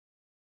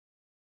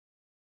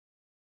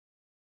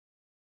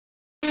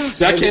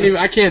See,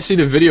 I can't see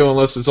the video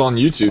unless it's on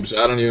YouTube,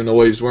 so I don't even know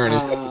what he's wearing.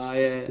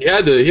 Yeah.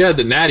 He had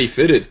the natty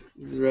fitted.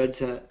 This is a red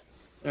set.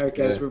 All right,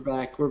 guys, Yeah. we're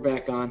back. We're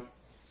back on.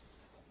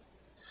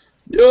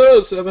 Yo,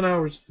 7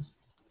 hours.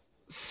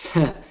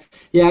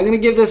 Yeah, I'm gonna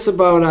give this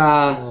about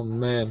Oh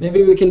man.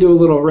 maybe we can do a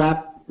little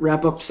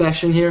wrap up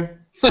session here.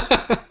 We can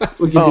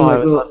do I like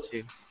would little, love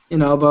to.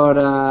 about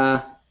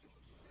I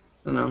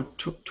don't know,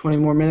 20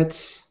 more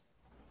minutes.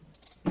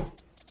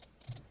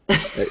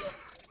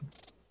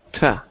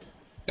 Tuh.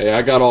 Hey,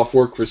 I got off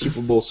work for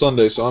Super Bowl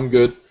Sunday, so I'm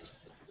good.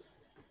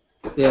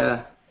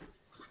 Yeah.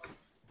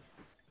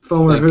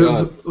 Fomer, Thank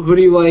God. who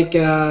do you like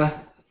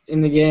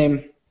in the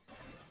game?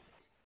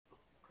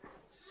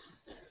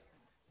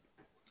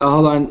 Oh,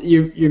 hold on,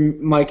 your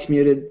mic's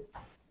muted.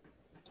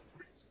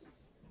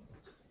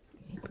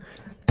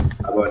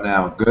 How about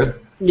now? Good?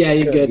 Yeah,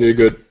 you're good. You're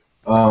good.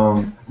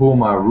 Who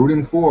am I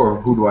rooting for,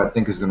 or who do I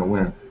think is going to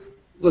win?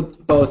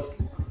 With both.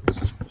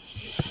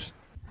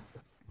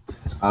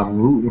 I'm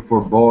rooting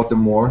for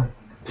Baltimore.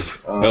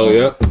 Hell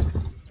yeah.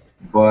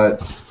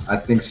 But I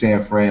think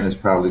San Fran is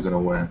probably going to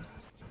win.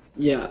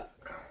 Yeah.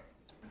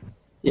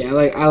 Yeah,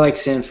 I like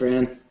San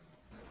Fran.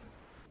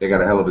 They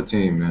got a hell of a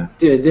team, man.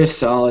 Dude, they're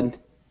solid.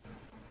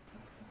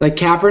 Like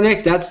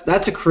Kaepernick,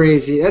 that's a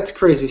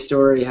crazy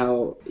story.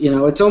 How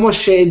it's almost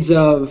shades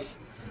of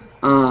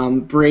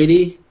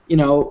Brady.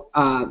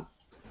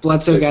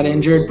 Bledsoe got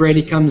injured.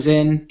 Brady comes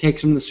in,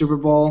 takes him to the Super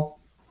Bowl.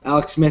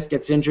 Alex Smith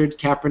gets injured.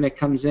 Kaepernick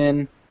comes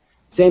in.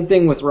 Same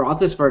thing with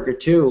Roethlisberger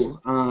too.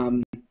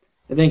 I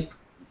think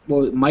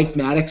Mike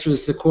Maddox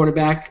was the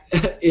quarterback,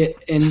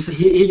 and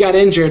he got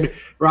injured.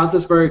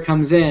 Roethlisberger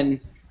comes in,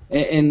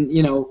 and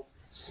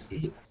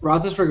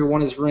Roethlisberger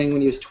won his ring when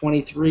he was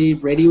 23.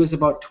 Brady was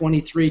about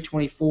 23,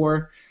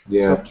 24. Yeah.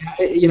 So,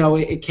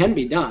 it can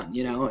be done,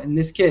 and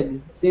this kid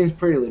seems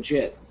pretty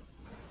legit.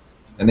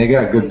 And they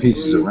got good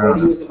pieces around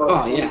him.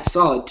 Oh, yeah,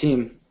 solid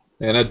team.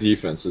 Man, that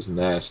defense is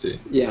nasty.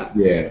 Yeah.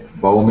 Yeah.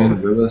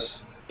 Bowman,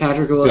 Willis.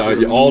 Patrick Willis is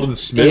an Alden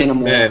Smith,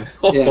 animal. man.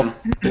 Yeah.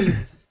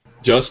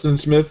 Justin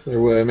Smith,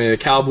 a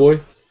cowboy.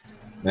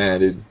 Man,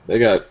 dude, they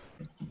got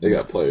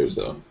players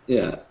though.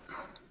 Yeah.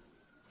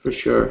 For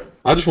sure.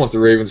 I just want the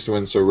Ravens to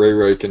win so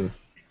Ray can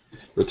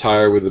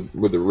retire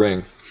with the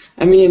ring.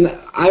 I mean,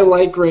 I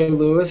like Ray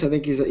Lewis. I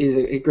think he's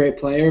a great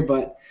player,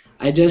 but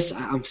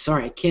I'm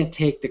sorry, I can't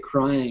take the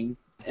crying.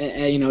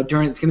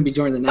 It's going to be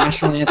during the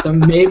national anthem,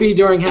 maybe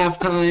during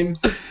halftime,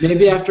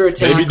 maybe after a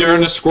tackle. Maybe during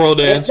the squirrel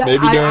dance, I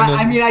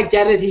mean, I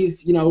get it.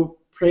 He's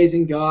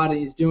praising God and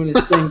he's doing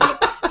his thing,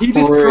 but he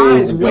just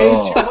cries way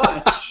too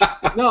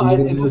much. No,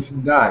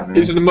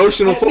 he's an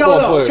emotional football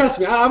player. Trust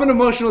me, I'm an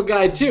emotional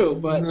guy too,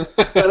 but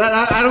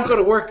I don't go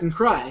to work and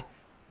cry.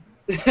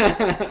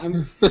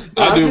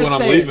 I do when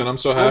I'm leaving. I'm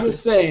so happy. I'm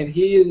just saying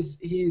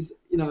he's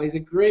a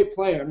great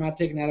player. I'm not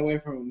taking that away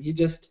from him. He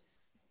just,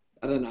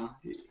 I don't know.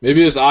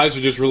 Maybe his eyes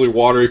are just really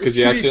watery because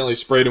he accidentally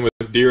sprayed him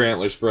with deer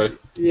antler spray.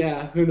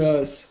 Yeah, who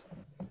knows?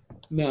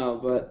 No,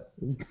 but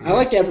I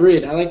like Ed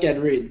Reed.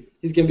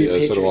 He's gonna be a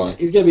Patriot. So do I.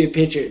 He's gonna be a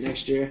Patriot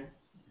next year.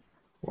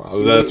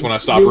 Wow, that's when I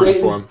stopped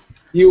rooting for him.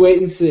 You wait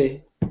and see.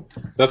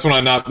 That's when I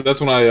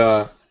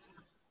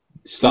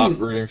stopped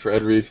rooting for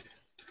Ed Reed.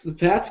 The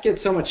Pats get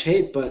so much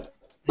hate, but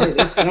hey,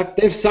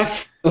 they've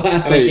sucked for the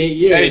last 8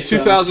 years. Hey,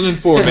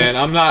 2004, man.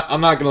 I'm not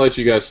gonna let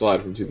you guys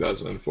slide from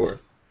 2004.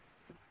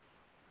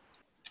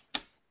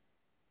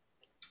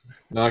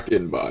 Not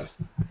getting by.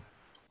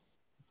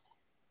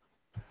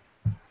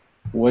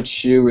 What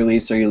shoe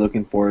release are you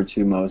looking forward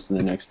to most in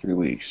the next 3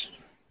 weeks?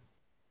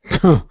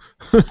 Maybe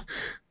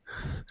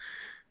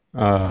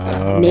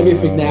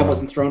if McNabb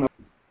wasn't thrown up.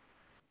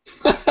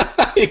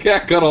 He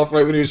got cut off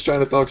right when he was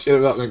trying to talk shit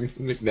about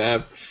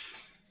McNabb.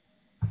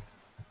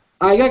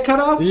 I got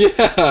cut off?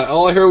 Yeah,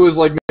 all I heard was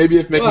like maybe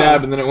if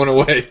McNabb, and then it went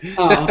away.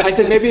 I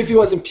said maybe if he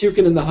wasn't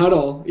puking in the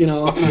huddle,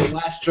 on the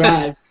last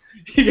drive,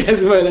 you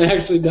guys might have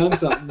actually done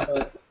something.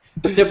 But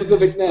typical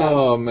McNabb.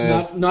 Oh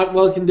man, not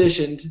well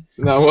conditioned.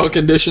 Not well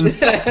conditioned.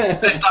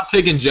 Stop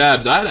taking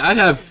jabs.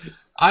 I'd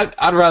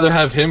rather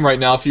have him right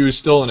now if he was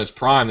still in his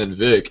prime than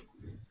Vic.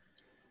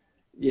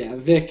 Yeah,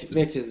 Vic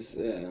is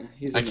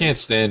he's. I can't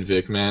stand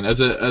Vic, man. As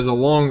a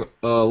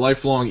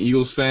lifelong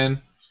Eagles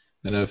fan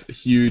and a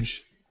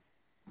huge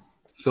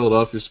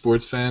Philadelphia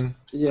sports fan,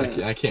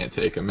 yeah. I can't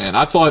take him, man.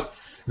 I thought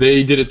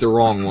they did it the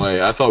wrong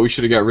way. I thought we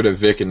should have got rid of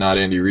Vic and not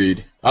Andy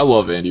Reid. I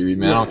love Andy Reid,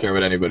 man. Yeah. I don't care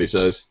what anybody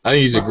says. I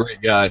think he's a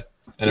great guy.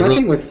 And My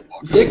thing with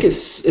Vic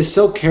is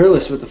so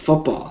careless with the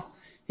football.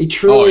 He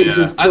truly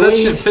just. That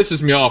shit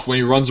pisses me off when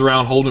he runs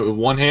around holding it with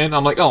one hand.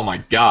 I'm like, oh my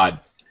god.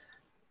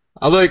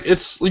 I'm like,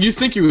 you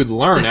think you would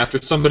learn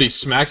after somebody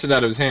smacks it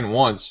out of his hand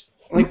once.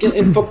 Like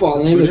in football,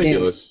 the name of the game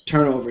ridiculous. is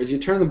turnovers. You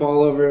turn the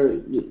ball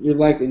over, you're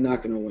likely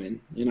not going to win.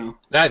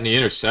 That and the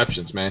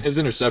interceptions, man. His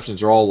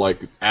interceptions are all like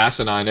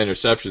asinine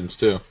interceptions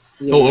too.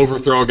 Yeah. He'll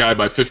overthrow a guy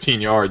by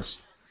 15 yards,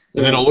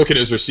 and then he'll look at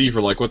his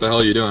receiver like, "What the hell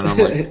are you doing?" And I'm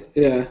like,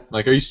 yeah.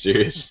 Like, are you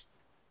serious?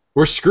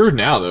 We're screwed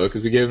now though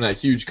because we gave him that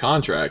huge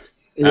contract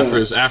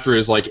after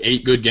his like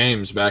 8 good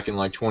games back in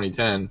like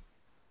 2010.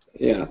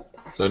 Yeah.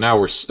 So now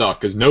we're stuck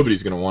because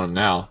nobody's gonna want him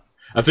now.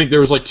 I think there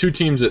was like 2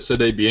 teams that said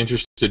they'd be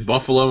interested: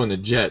 Buffalo and the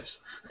Jets.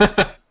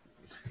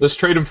 Let's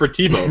trade him for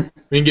Tebow.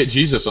 We can get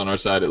Jesus on our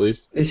side at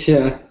least.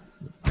 Yeah.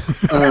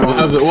 We'll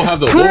have the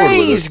Lord with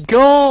Praise us.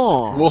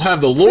 God. We'll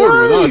have the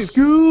Lord with us.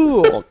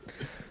 God.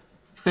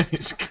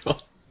 Praise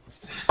God.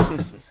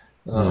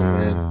 Oh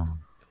man.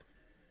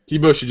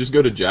 Tebow should just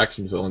go to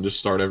Jacksonville and just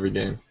start every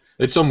game.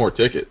 They'd sell more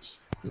tickets.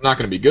 They're not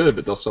going to be good,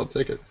 but they'll sell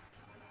tickets.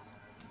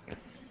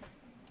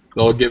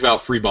 They'll give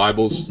out free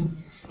Bibles.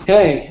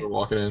 Hey, For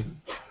walking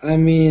in. I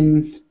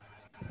mean,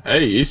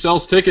 Hey, he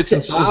sells tickets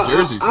and sells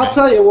jerseys. I'll man.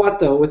 tell you what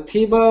though, with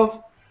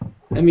Tebow,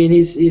 I mean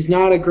he's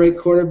not a great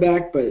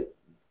quarterback, but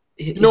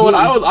You know what?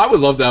 I would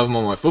love to have him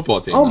on my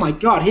football team. Oh my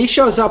God, he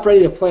shows up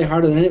ready to play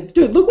harder than anyone.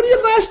 Dude, look what he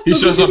did last. He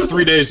shows up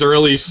 3 days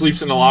early,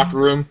 sleeps in the locker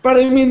room. But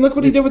I mean, look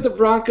what he did with the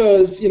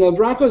Broncos. You know, the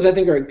Broncos I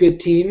think are a good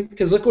team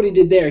because look what he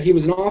did there. He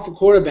was an awful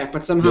quarterback,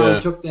 but somehow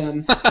he took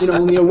them.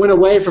 Went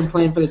away from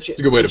playing for the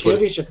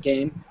championship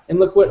game. And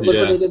look what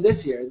they did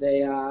this year.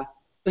 They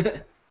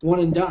one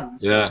and done.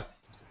 So, Yeah.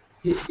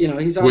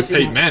 He's With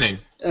Peyton not, Manning.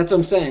 That's what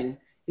I'm saying.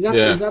 He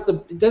doesn't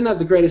have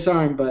the greatest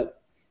arm, but.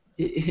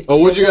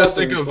 What'd you guys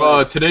think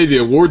of today? The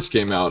awards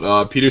came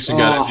out. Peterson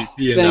got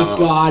MVP, thank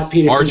God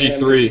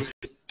Peterson.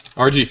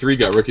 RG3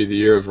 got Rookie of the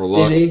Year over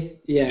luck. Did he?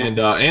 Yeah.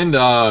 And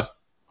I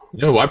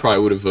probably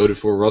would have voted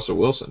for Russell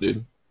Wilson,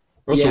 dude.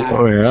 Russell. Yeah.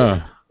 Oh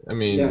yeah. I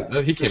mean,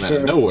 he came out sure.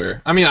 of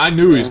nowhere. I mean, I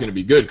knew he was going to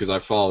be good because I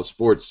follow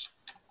sports,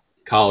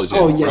 college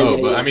and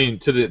pro. But I mean,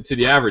 to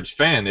the average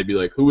fan, they'd be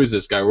like, "Who is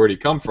this guy? Where'd he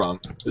come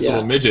from? This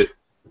little midget,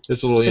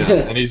 this little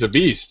and he's a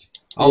beast."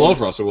 I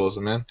love Russell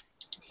Wilson, man.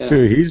 Yeah.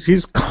 Dude,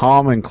 he's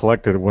calm and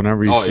collected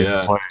whenever you see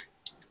him play.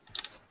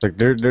 Like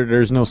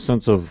there's no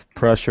sense of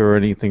pressure or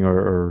anything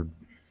or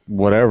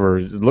whatever.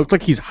 It looks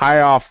like he's high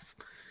off,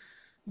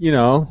 he's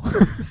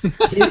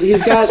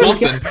got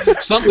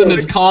something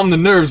that's calmed the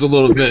nerves a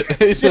little bit.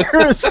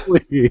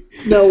 Seriously.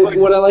 No,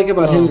 what I like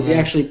about him is he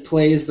actually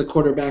plays the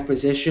quarterback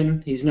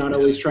position. He's not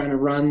always trying to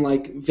run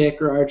like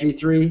Vic or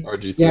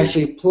RG3. He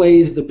actually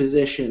plays the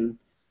position.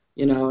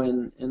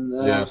 And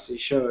that obviously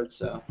showed.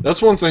 So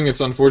that's one thing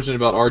that's unfortunate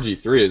about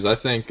RG3 is I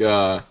think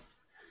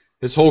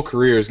his whole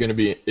career is going to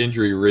be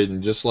injury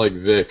ridden, just like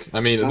Vic. I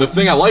mean, the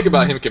thing I like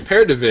about him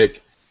compared to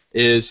Vic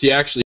is he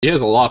has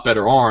a lot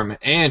better arm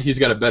and he's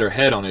got a better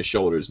head on his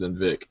shoulders than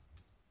Vic.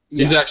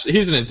 Yeah.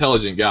 He's an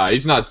intelligent guy.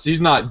 He's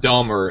not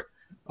dumb or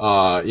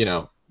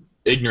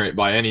ignorant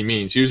by any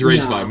means. He was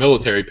raised by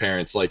military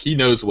parents. Like he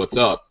knows what's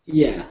up.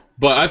 Yeah.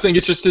 But I think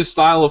it's just his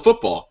style of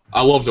football.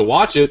 I love to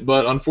watch it,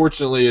 but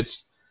unfortunately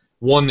it's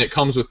one that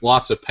comes with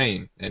lots of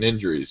pain and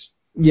injuries.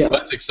 Yeah.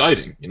 But it's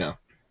exciting,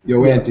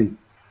 Yoanty.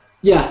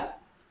 Yeah.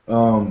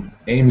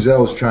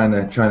 Aimzel's trying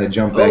to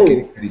jump back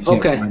in, and he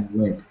can't find the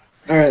link.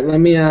 All right, let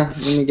me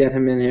get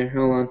him in here.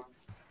 Hold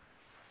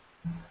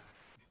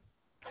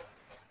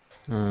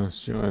on.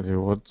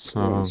 What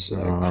song?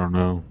 I don't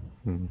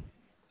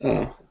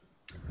know.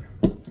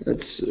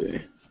 Let's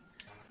see.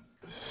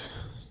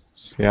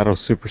 Seattle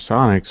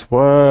Supersonics.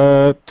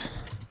 What?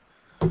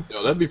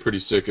 Yo, that'd be pretty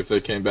sick if they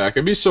came back.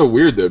 It'd be so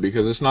weird though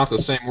because it's not the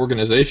same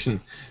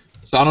organization,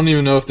 so I don't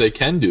even know if they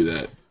can do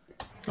that.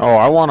 Oh,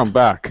 I want them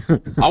back.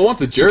 I want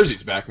the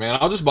jerseys back, man.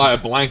 I'll just buy a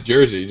blank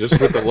jersey just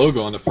with the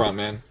logo on the front,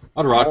 man.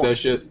 I'd rock that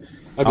shit.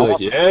 I'd be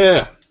like,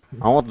 yeah.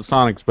 I want the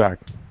Sonics back.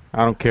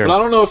 I don't care. But I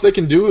don't know if they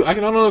can do. I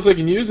don't know if they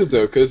can use it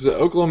though, because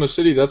Oklahoma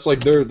City, that's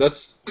like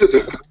that's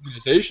an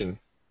organization.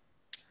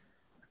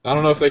 I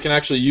don't know if they can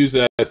actually use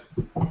that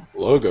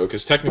logo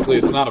because technically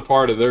it's not a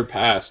part of their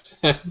past.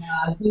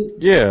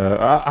 Yeah,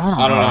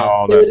 I don't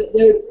know.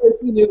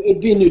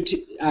 It'd be a new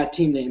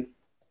team name.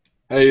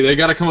 Hey, they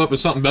got to come up with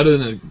something better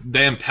than the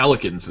damn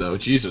Pelicans, though.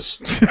 Jesus.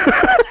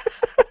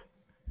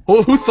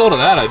 Who thought of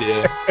that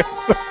idea?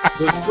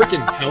 The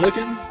freaking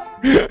Pelicans?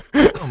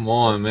 Come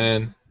on,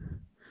 man.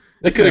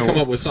 They could have come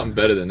up with something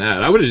better than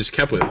that. I would have just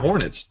kept with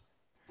Hornets.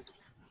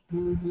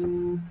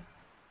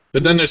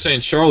 But then they're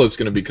saying Charlotte's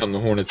going to become the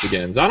Hornets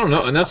again. So I don't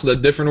know, and that's a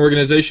different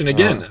organization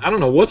again. I don't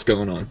know what's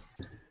going on.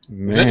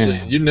 Man.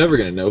 Eventually, you're never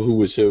going to know who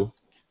was who.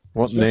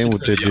 What name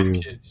would they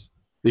do?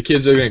 The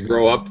kids are going to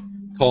grow up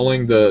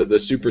calling the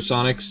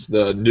Supersonics,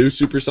 the new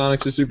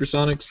Supersonics, the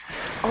Supersonics.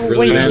 Oh,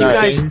 really,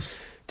 wait,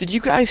 did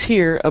you guys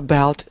hear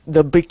about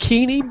the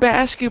Bikini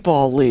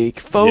Basketball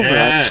League?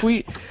 I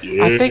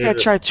think I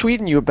tried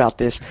tweeting you about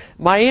this.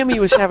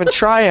 Miami was having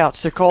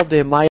tryouts. They're called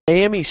the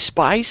Miami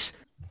Spice.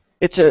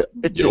 It's a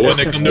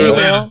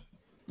female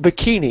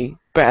bikini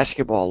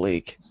basketball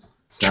league.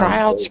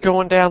 Tryouts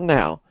going down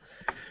now.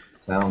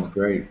 Sounds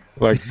great.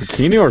 Like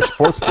bikini or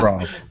sports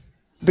bra?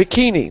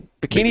 Bikini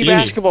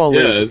basketball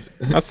league.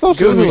 That's so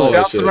cool.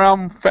 Bounce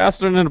around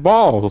faster than the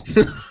ball.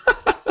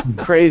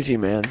 Crazy,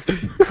 man.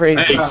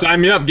 Crazy. Hey, sign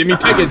me up. Give me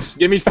tickets.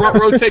 Give me front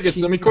row tickets.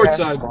 Let me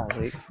courtside.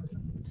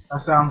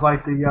 That sounds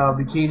like the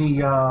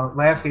bikini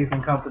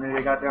landscaping company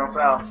they got down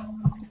south.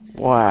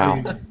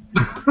 Wow.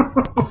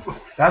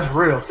 That's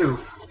real, too.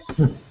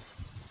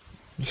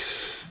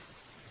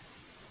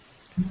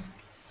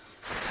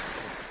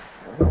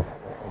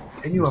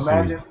 Can you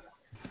imagine?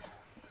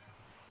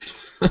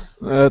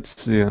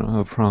 That's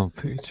from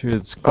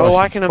Patriots. Oh,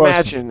 I can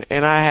imagine,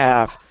 and I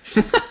have.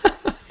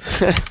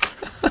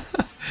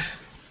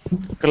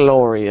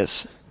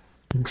 Glorious.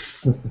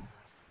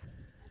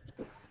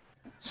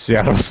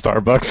 Seattle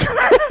Starbucks.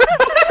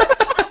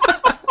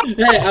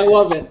 Hey, I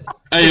love it.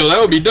 Hey, yo, that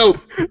would be dope.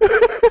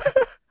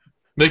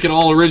 Make it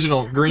all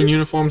original. Green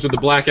uniforms with the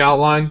black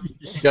outline.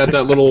 Got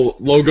that little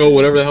logo,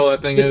 whatever the hell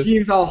that thing The is.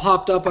 team's all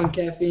hopped up on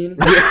caffeine.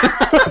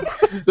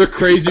 They're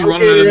crazy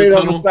running out of the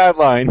tunnel. On the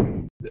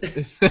sideline.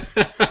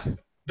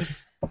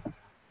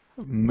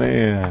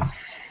 Man.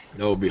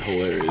 That would be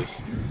hilarious.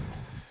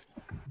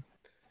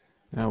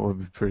 That would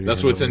be pretty.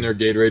 That's what's in their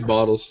Gatorade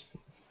bottles.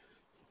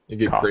 They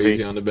get Coffee.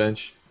 crazy on the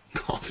bench.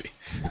 Coffee.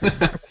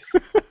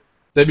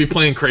 They'd be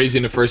playing crazy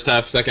in the first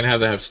half. Second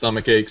half, they have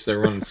stomach aches. They're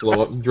running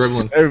slow up,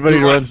 dribbling. Everybody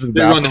runs in the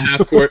They run the bathroom.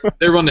 half court.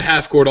 They run the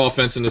half court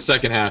offense in the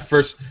second half.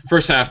 First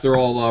half, they're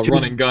all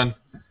run and gun.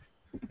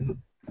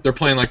 They're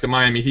playing like the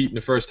Miami Heat in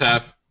the first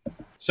half.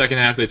 Second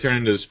half, they turn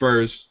into the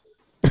Spurs.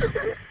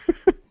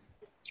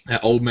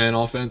 That old man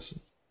offense.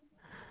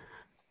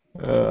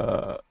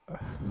 That's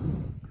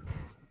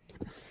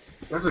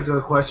a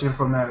good question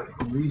from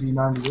Reedy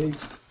 98.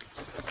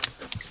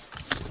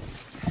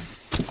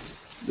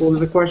 What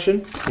was the question?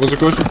 What was the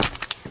question?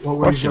 What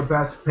was your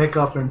best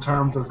pickup in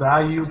terms of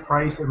value,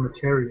 price, and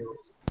materials?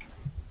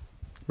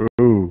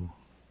 Ooh.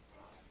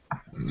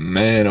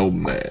 Man, oh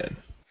man.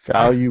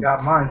 Value.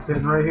 Got mine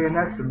sitting right here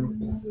next to me.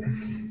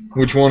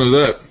 Which one is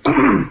that?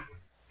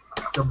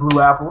 The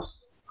blue apples.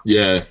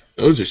 Yeah,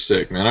 those are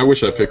sick, man. I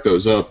wish I picked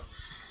those up.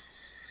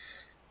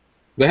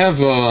 They have,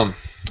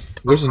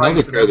 there's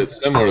another pair that's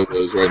similar to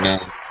those right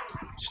now.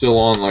 Still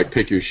on, like,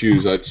 pick your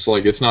shoes.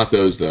 It's not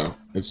those, though.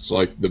 It's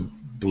like the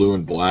blue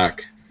and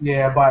black.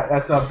 Yeah, but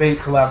that's a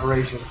bait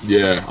collaboration.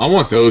 Yeah, I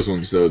want those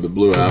ones, though, the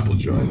blue apple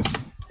joints.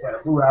 Yeah, the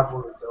blue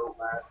apples are dope,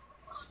 man.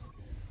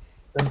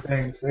 Them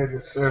things, they're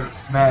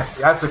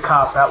nasty. That's a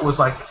cop. That was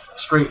like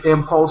straight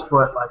impulse,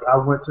 but like I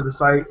went to the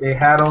site, they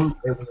had them,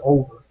 it was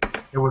over.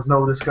 There was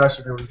no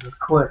discussion. It was just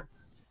click.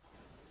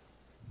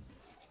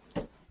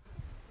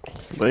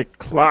 Like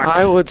clock.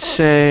 I would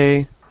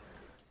say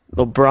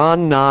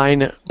LeBron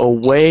 9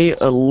 Away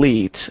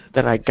Elite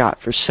that I got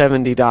for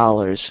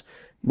 $70.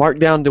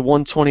 Marked down to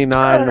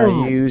 $129, and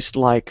I used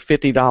like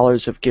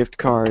 $50 of gift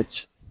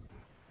cards.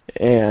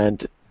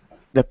 And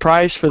the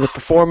price for the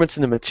performance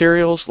and the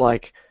materials,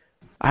 like,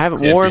 I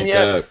haven't Can't worn them beat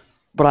yet, that.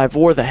 but I've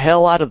wore the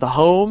hell out of the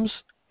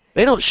homes.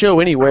 They don't show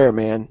anywhere,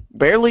 man.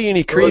 Barely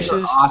any Those are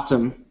creases.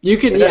 awesome. You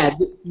can,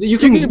 you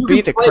can can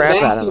beat the play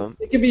crap out of them.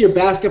 It could be your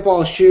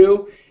basketball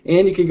shoe,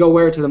 and you could go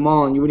wear it to the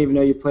mall, and you wouldn't even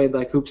know you played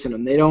like hoops in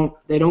them. They don't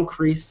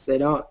crease. They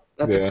don't.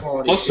 That's a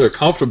quality. Plus, they're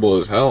comfortable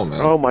as hell,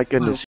 man. Oh my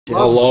goodness.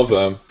 I love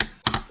them.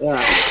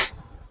 Yeah.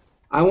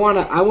 I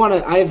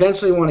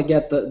eventually want to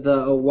get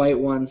the white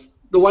ones.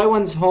 The white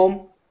ones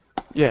home.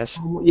 Yes.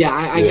 Yeah,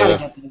 I gotta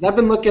get those. I've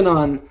been looking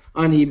on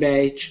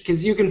eBay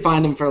because you can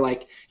find them for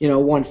like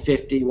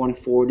 $150,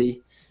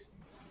 $140.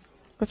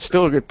 That's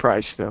still a good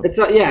price, though.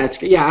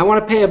 I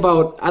want to pay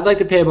about. I'd like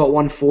to pay about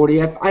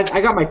 $140.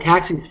 I got my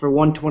taxis for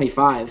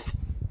 $125.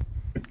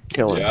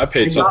 Killing. Yeah, I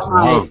paid I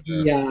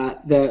something.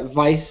 got the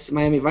Vice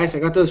Miami Vice. I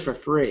got those for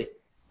free.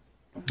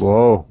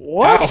 Whoa.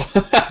 What?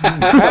 Wow.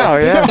 Wow,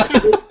 yeah.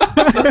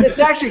 It's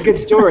actually a good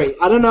story.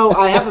 I don't know.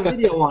 I have a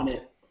video on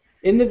it.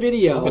 In the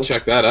video, I'll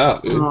check that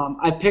out, dude.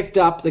 I picked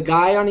up, the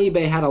guy on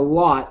eBay had a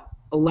lot,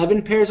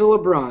 11 pairs of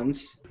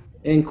LeBrons.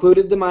 It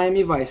included the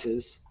Miami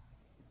Vices.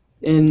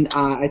 And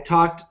I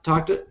talked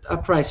a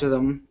price with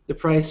him. The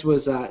price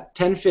was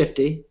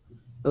 $1,050,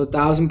 so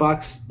 $1,000,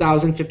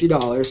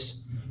 $1,050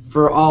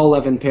 for all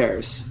 11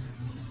 pairs.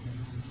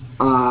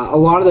 A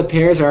lot of the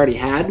pairs I already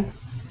had.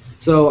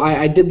 So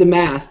I did the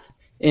math,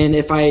 and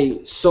if I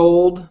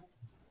sold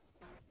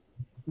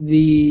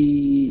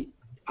the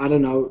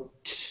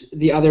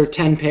other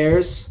 10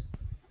 pairs,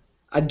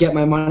 I'd get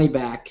my money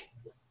back,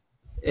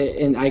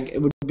 and I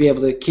would be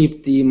able to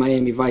keep the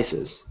Miami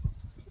Vices.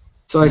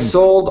 So I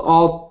sold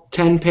all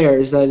 10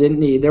 pairs that I didn't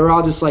need. They were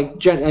all just like,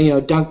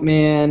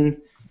 Dunkman,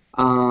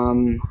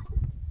 Mangoes,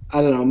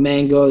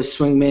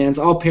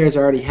 Swingmans, all pairs I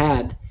already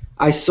had.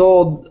 I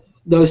sold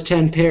those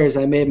 10 pairs.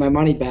 I made my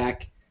money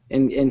back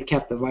and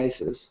kept the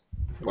Vices.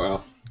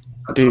 Wow.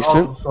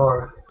 Decent.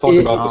 Talk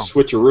about the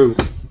switcheroo.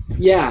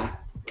 Yeah,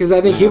 because I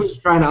think he was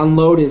trying to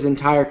unload his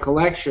entire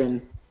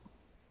collection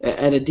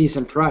at a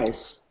decent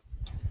price.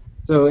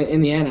 So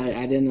in the end, I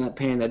ended up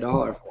paying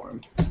 $1 for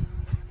him.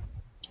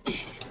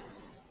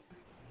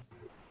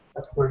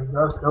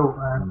 That's dope,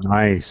 man.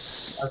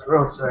 Nice. That's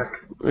real sick.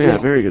 Yeah,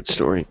 very good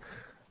story.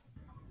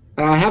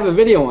 I have a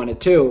video on it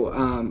too.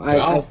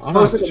 I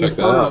posted it in the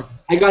summer.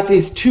 I got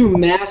these two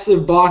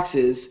massive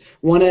boxes.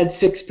 One had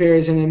 6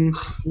 pairs in them.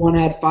 One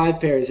had 5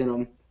 pairs in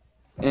them.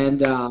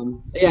 And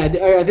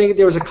I think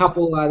there was a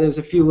couple. There was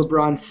a few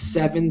LeBron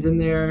 7s in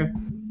there.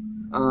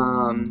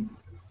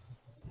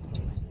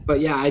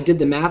 But yeah, I did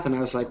the math and I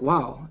was like,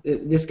 wow,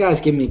 this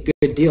guy's giving me a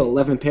good deal.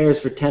 11 pairs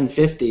for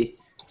 $10.50.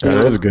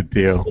 That is a good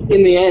deal.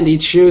 In the end,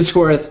 each shoe's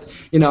worth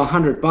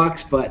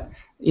 $100, but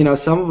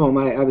some of them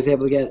I was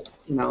able to get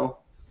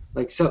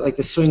like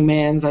the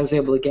Swingmans, I was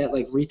able to get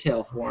like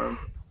retail for them.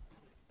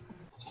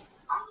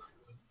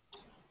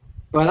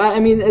 But I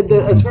mean,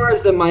 as far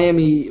as the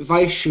Miami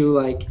Vice shoe,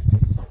 like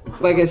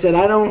I said,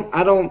 I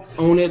don't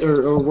own it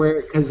or wear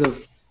it because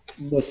of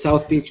the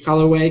South Beach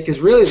colorway. Because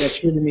really, that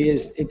shoe to me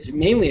it's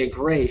mainly a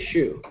gray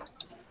shoe.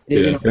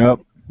 Gray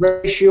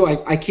shoe.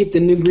 I keep the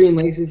new green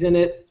laces in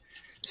it,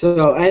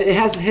 so it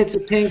has hits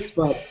of pink.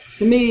 But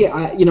to me,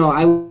 I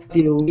like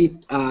the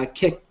Elite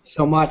kick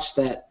so much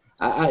that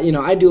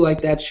I do like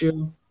that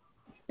shoe.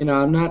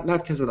 Not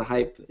because of the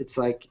hype. It's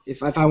like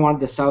if I wanted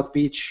the South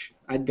Beach,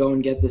 I'd go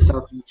and get the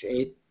South Beach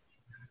 8.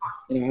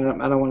 I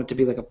don't want it to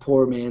be like a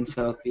poor man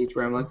South Beach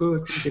where I'm like, oh,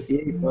 it's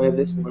 58, so I have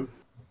this one.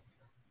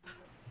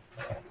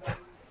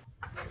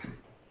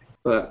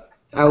 But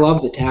I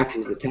love the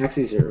taxis. The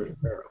taxis are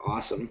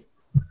awesome.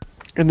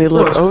 And they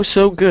look oh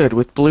so good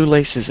with blue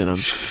laces in them.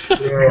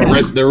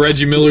 Yeah. The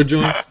Reggie Miller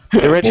joints?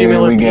 The Reggie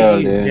Miller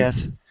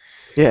PEs,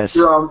 yes.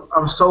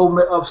 I'm so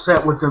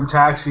upset with them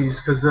taxis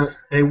because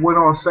they went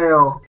on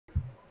sale,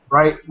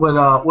 right? When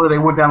they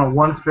went down to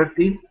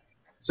 $150.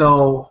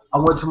 So I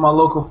went to my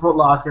local Foot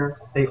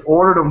Locker. They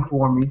ordered them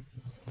for me.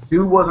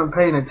 Dude wasn't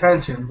paying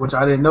attention, which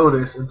I didn't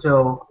notice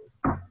until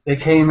they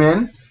came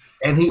in,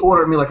 and he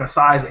ordered me like a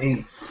size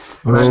 8.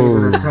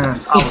 Oh.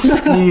 I was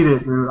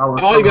heated, dude.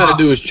 All you got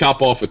to do is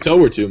chop off a toe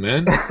or two,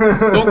 man.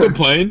 Don't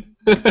complain.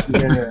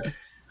 Yeah.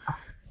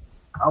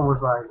 I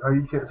was like, are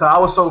you kidding? So I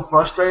was so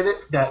frustrated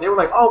that they were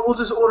like, oh, we'll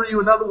just order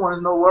you another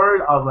one, no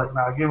worries. I was like,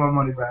 nah, give my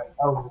money back.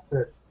 I was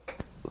pissed.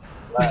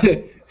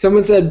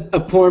 Someone said a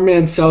poor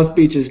man's South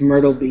Beach is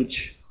Myrtle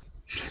Beach.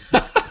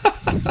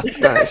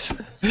 Nice.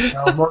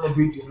 No, Myrtle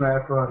Beach is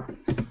mad fun.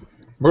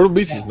 Myrtle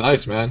Beach is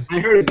nice, man. I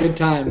heard a good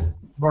time.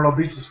 Myrtle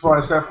Beach is fun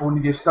except for when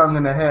you get stung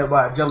in the head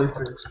by a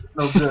jellyfish. It's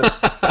no good.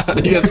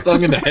 You get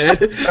stung in the head?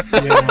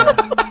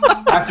 Yeah.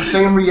 That's the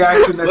same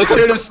reaction. Let's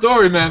hear the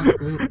story, man.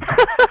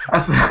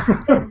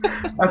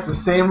 That's the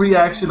same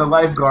reaction the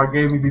lifeguard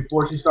gave me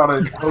before she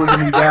started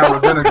hosing me down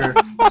with vinegar.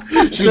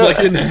 She was like,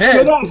 in the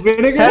head.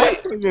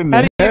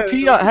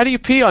 How do you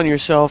pee on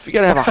yourself? You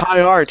gotta have a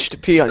high arch to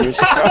pee on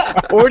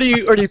yourself. Or do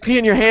you pee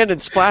in your hand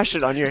and splash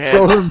it on your head?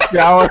 Throw him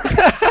shower.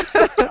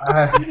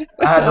 I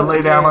had to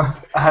lay down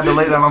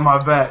on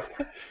my back.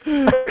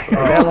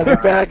 Down on the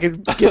back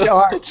and get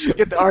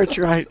the arch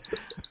right.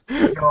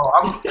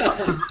 I'm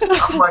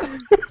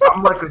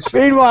like a.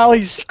 Meanwhile,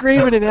 he's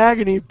screaming in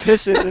agony,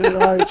 pissing in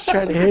an arch,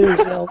 trying to hit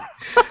himself.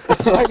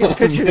 I can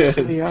picture this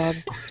in the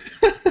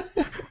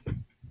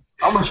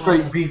I'm a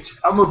straight beach.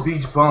 I'm a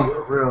beach bum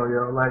for real,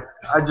 yo. Like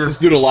Let's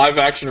do the live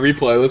action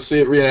replay. Let's see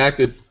it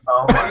reenacted.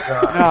 Oh my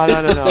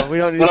god. No. We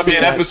don't need That'll to be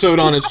an episode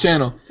on his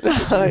channel.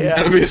 Yeah.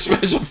 That'll be a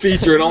special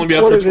feature. It'll only be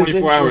up for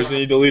 24 hours and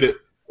you delete it.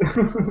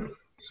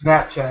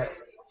 Snapchat.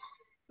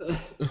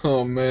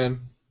 Oh man.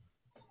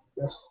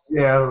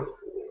 Yeah.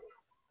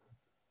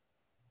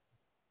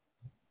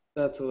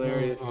 That's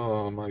hilarious.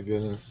 Oh my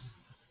goodness.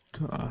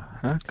 The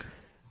heck?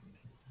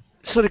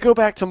 So to go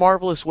back to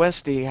Marvelous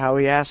Westy, how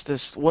he asked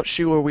us what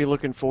shoe are we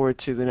looking forward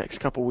to the next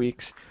couple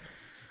weeks.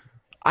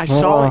 I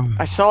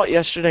saw it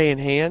yesterday in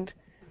hand,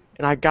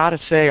 and I gotta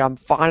say I'm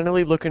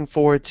finally looking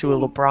forward to a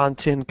LeBron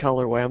 10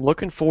 colorway. I'm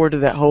looking forward to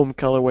that home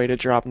colorway to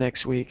drop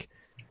next week.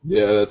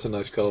 Yeah, that's a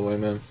nice colorway,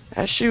 man.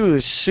 That shoe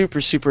is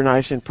super, super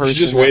nice in person. You should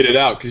just wait it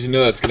out because you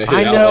know that's going to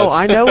hit outlets.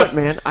 I know it,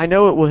 man. I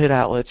know it will hit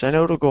outlets. I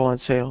know it'll go on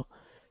sale.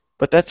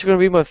 But that's going to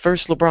be my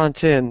first LeBron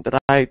 10 that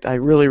I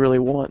really, really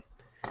want.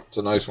 It's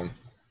a nice one.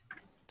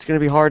 It's going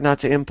to be hard not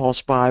to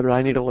impulse buy, but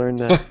I need to learn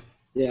that.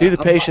 Yeah, do the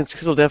patience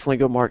because it'll definitely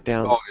go marked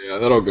down. Oh, yeah,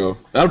 that'll go.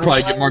 That'll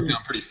probably get marked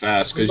down pretty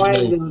fast because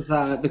those,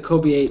 the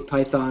Kobe 8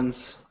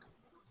 Pythons.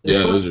 Yeah,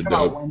 those are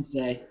dope.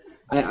 Wednesday.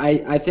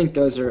 I think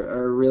those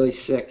are really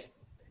sick.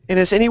 And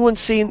has anyone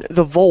seen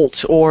the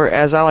Volt, or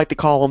as I like to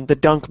call them, the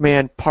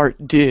Dunkman Part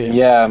 2?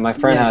 Yeah, my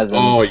friend has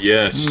them. Oh,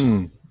 yes.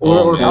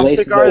 Or how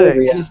sick are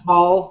they? Tennis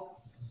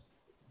ball.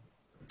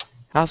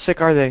 How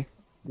sick are they?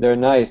 They're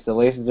nice. The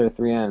laces are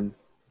 3M.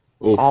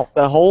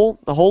 The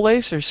whole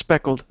lace or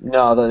speckled?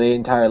 No, the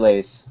entire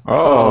lace.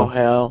 Oh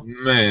hell.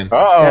 Man.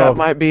 That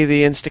might be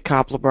the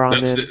Instacop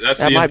LeBron then.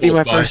 That might be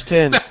my first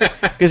 10.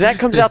 Because that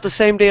comes out the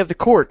same day of the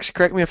Corks.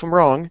 Correct me if I'm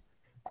wrong.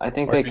 I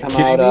think they come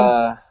out,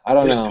 I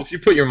don't know. If you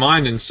put your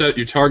mind and set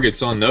your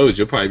targets on those,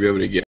 you'll probably be able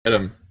to get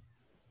them.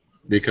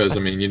 Because,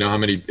 I mean, you know how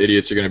many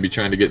idiots are going to be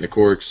trying to get in the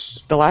Corks.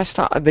 The last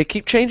time, they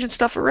keep changing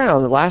stuff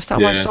around. The last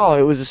time I saw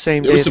it was the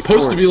same day. It was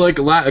supposed to be like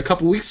a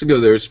couple weeks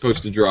ago they were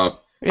supposed to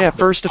drop. Yeah,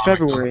 1st of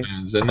February.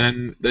 And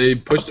then they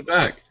pushed it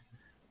back.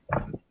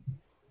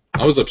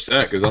 I was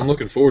upset because I'm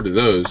looking forward to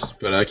those,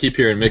 but I keep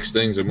hearing mixed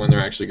things of when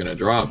they're actually going to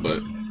drop.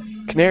 But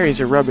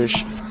Canaries are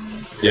rubbish.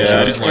 Yeah,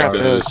 I didn't like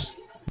those.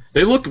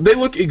 They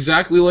look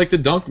exactly like the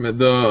Dunkman,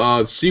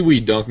 the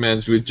seaweed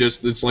Dunkmans with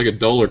just it's like a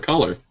duller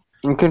color.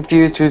 I'm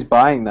confused who's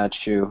buying that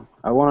shoe.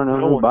 I want to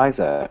know who buys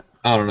that.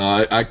 I don't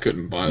know. I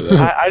couldn't buy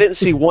that. I didn't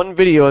see one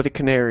video of the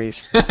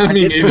Canaries.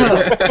 Me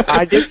neither.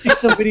 I did see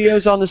some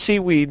videos on the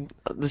seaweed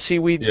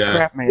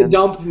crap mans. The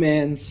dump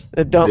mans.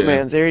 The dump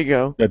mans. There you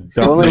go.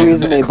 The only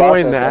reason they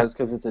bought that was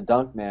because it's a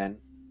dunk man.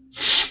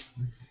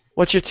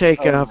 What's your take,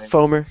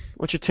 Fomer?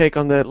 What's your take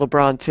on the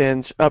LeBron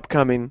 10s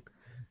upcoming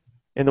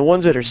and the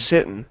ones that are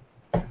sitting?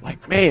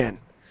 Like, man.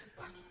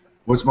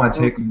 What's my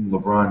take on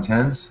LeBron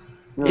 10s?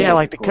 Yeah,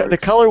 like the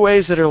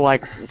colorways that are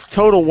like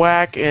total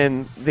whack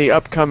and the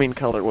upcoming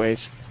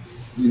colorways.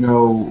 The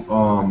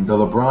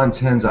LeBron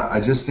 10s,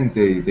 I just think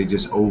they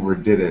just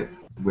overdid it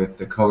with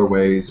the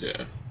colorways.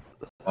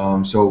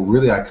 Yeah. So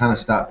really, I kind of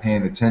stopped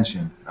paying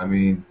attention. I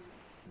mean,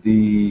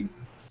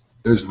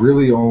 there's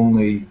really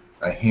only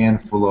a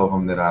handful of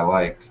them that I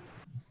like,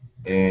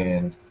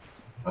 and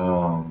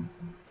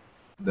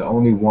the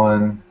only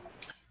one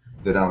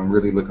that I'm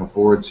really looking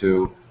forward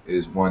to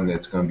is one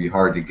that's going to be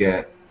hard to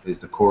get. Is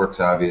the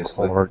Corks,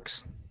 obviously.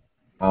 Corks.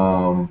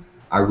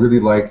 I really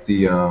like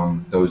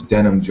those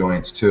denim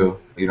joints too.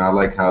 I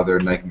like how they're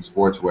Nike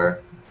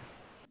sportswear.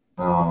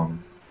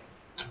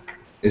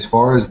 As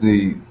far as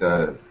the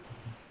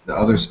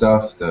other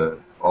stuff, the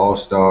All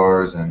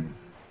Stars, and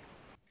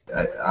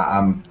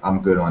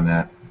I'm good on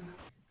that.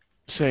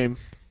 Same.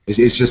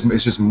 It's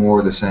just more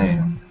of the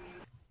same.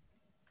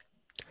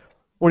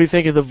 What do you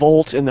think of the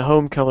Volt and the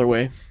Home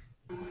colorway?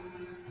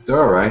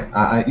 They're all right.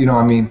 I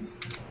mean,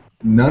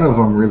 none of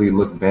them really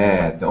look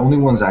bad. The only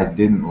ones I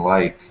didn't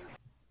like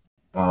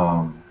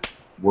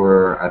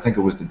were, I think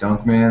it was the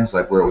Dunkmans,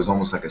 like where it was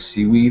almost like a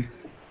seaweed.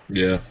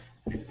 Yeah.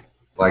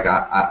 Like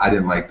I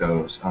didn't like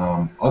those.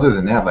 Other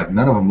than that, like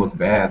none of them look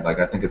bad. Like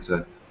I think it's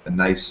a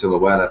nice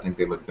silhouette. I think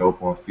they look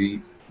dope on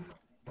feet.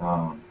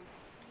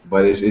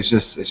 But it's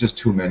just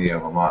too many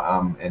of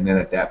them. And then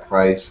at that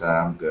price,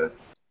 I'm good.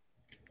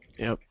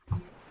 Yep.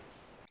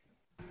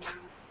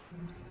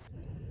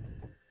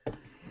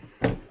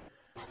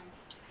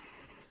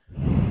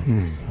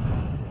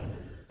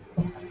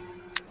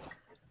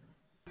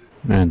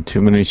 Man,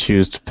 too many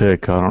shoes to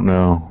pick. I don't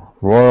know.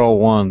 Royal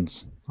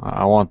ones.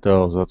 I want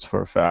those. That's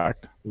for a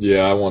fact.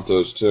 Yeah, I want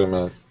those too,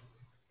 man.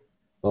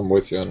 I'm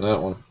with you on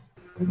that one.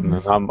 And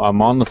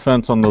I'm on the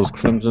fence on those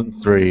Crimson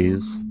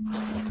 3s.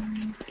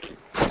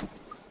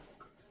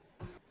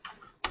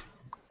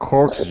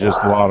 Corks is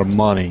just a lot of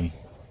money.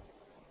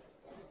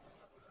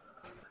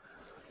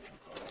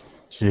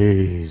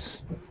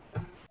 Jeez.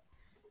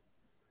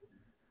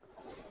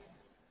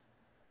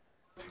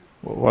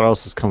 What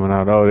else is coming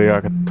out? Oh, they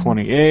got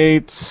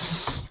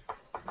 28s.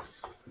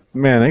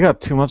 Man, they got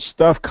too much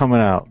stuff coming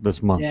out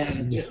this month.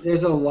 Yeah,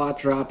 there's a lot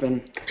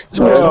dropping.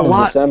 So there's a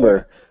lot.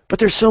 December. But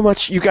there's so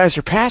much you guys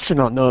are passing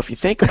on, though, if you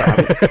think about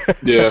it.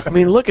 Yeah. I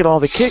mean, look at all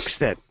the kicks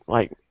that,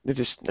 like, they're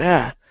just,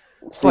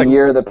 It's the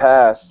year of the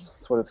pass.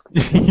 That's what it's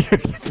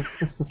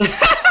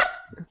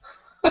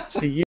It's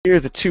the year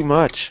of the too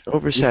much.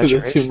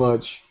 Oversaturation. Too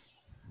much.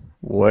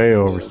 Way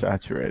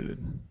oversaturated.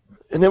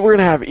 And then we're going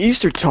to have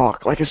Easter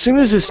talk. Like, as soon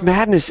as this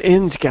madness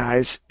ends,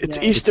 guys, it's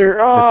Easter.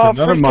 It's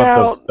another freak month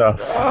out.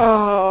 of stuff.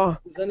 Oh,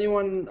 Is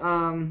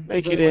anyone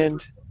make it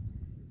end.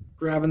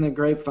 grabbing the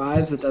grape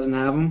fives that doesn't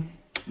have them?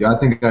 Yeah, I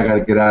think I got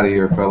to get out of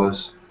here,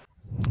 fellas.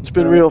 It's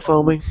been real,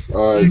 Foamy.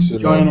 All right, so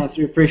Join us.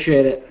 We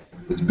appreciate it.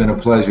 It's been a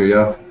pleasure,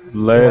 yo.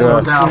 Later.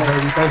 No doubt,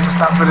 baby. Thanks for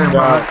stopping in,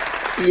 bro.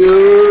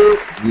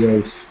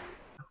 Yes.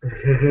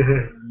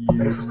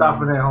 Thanks for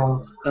stopping in,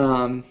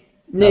 home.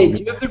 Nate,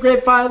 do you have the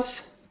grape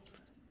fives?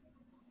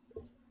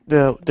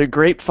 The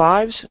grape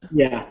fives?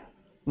 Yeah.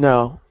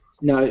 No.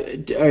 No.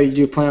 Do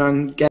you plan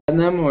on getting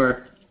them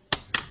or?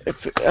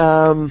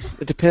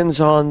 It depends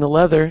on the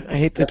leather. I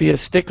hate to be a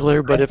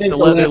stickler, but I if think the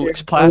the leather leather-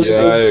 looks plastic.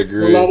 Yeah, I The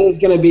agree. leather's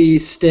gonna be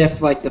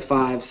stiff like the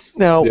fives.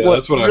 Now, Yeah,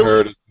 that's what I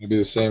heard. It's gonna be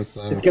the same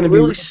thing. It's gonna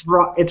Really be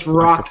it's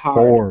rock hard.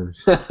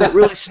 Fours. what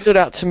really stood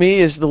out to me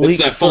is the It's leak.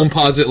 that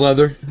foamposite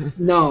leather.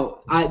 No,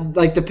 I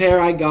like the pair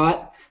I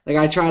got. Like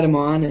I tried them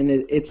on, and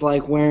it's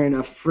like wearing a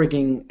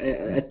freaking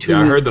a two.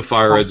 Yeah, I heard the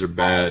fire reds are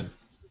bad.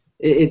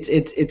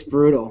 It's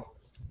brutal.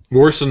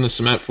 Worse than the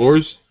cement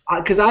fours.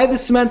 Because I have the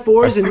cement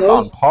fours, and On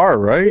those par,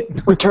 right?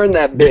 Return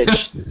that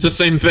bitch. It's the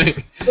same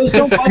thing. those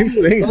don't bug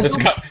me. Those It's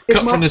don't- cut as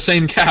from the much-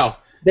 same cow.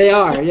 They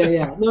are,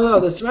 yeah.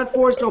 No, the cement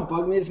fours don't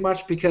bug me as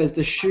much because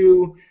the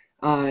shoe,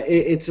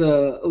 it's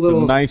a It's a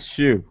little. nice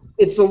shoe.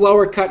 It's a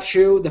lower cut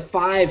shoe. The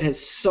 5 has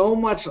so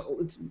much.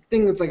 It's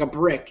thing that's like a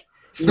brick.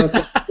 It's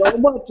got so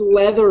much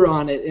leather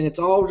on it, and it's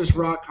all just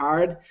rock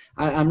hard.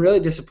 I'm really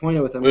disappointed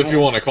with them. If you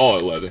want to call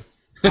it leather.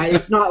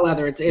 It's not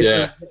leather. It's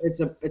Yeah. it's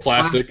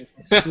Plastic.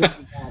 It's really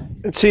bad.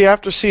 And see,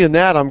 after seeing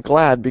that, I'm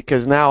glad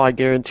because now I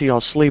guarantee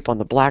I'll sleep on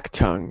the black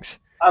tongues.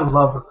 I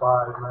love the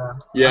five, man.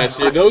 Yeah,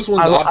 see, those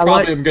ones I I, probably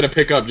like- am going to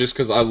pick up just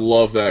because I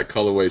love that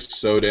colorway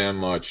so damn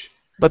much.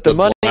 But the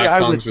money black I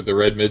tongues would, with the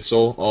red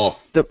midsole, oh.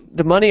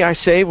 the money I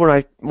save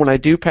when I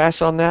do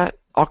pass on that,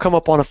 I'll come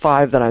up on a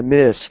 5 that I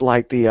miss,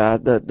 like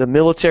the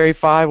military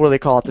 5. What do they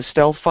call it? The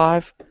stealth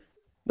 5,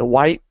 the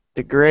white,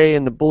 the gray,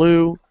 and the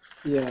blue.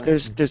 Yeah.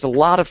 There's a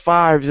lot of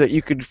 5s that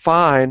you could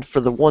find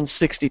for the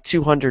 160,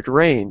 200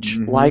 range.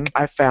 Mhm. Like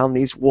I found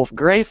these Wolf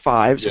Gray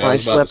 5s Yeah, when I I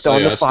was about to slept say, on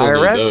I the still Fire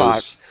need Red those.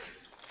 5s.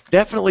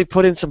 Definitely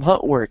put in some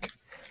hunt work.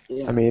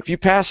 Yeah. I mean, if you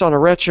pass on a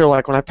retro,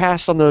 like when I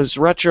passed on those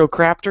retro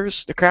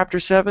Craptors, the Craptor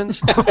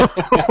 7s,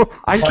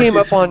 I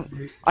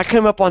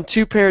came up on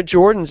 2 pair of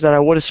Jordans that I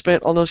would have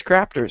spent on those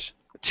Craptors.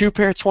 2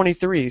 pair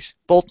 23s,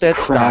 both dead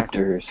stock.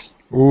 Raptors.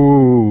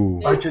 Ooh.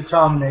 Bite your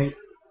tongue, Nate.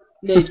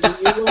 Nate,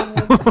 you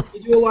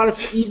do a lot of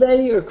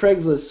eBay or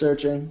Craigslist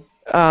searching?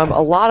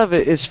 A lot of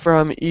it is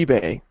from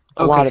eBay.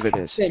 A lot of it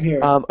is. Same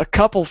here. A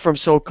couple from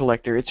Soul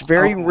Collector. It's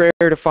very rare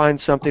to find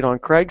something on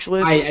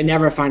Craigslist. I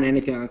never find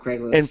anything on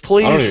Craigslist. And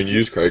please, I don't even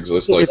use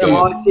Craigslist like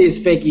all I that. see is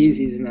fake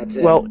Yeezys, and that's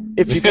it. well,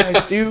 if you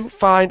guys do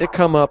find a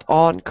come up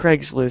on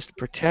Craigslist,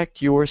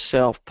 protect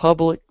yourself.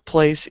 Public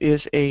place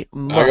is a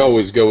must. I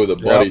always go with a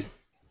buddy.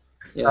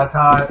 yeah.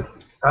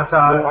 That's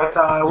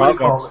how, what do you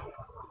call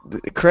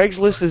it?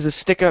 Craigslist is a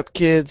stick-up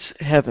kid's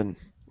heaven.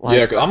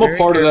 Yeah, cause I'm a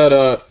part of that.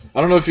 I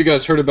don't know if you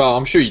guys heard about.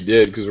 I'm sure you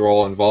did because we're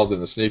all involved in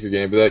the sneaker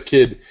game. But that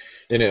kid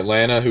in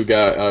Atlanta who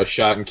got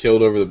shot and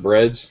killed over the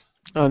breads.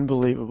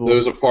 Unbelievable. There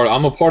was a part.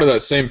 I'm a part of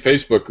that same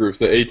Facebook group,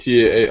 the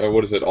ATA.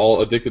 What is it?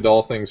 All Addicted to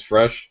All Things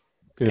Fresh.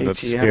 Yeah,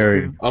 that's ATM.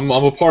 scary. I'm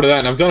a part of that,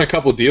 and I've done a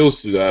couple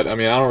deals through that. I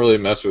mean, I don't really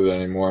mess with it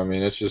anymore. I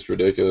mean, it's just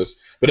ridiculous.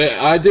 But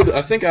I did.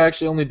 I think I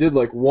actually only did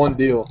like one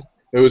deal.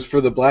 It was for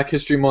the Black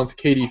History Month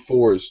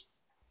KD4s.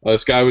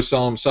 This guy was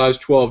selling them size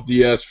 12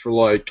 DS for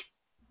like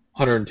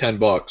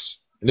 $110,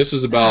 and this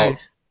is about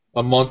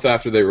a month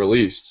after they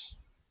released,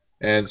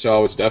 and so I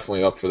was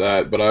definitely up for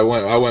that. But I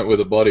went with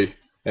a buddy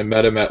and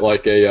met him at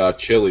like a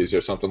Chili's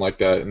or something like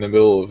that in the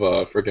middle of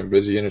a freaking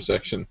busy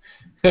intersection.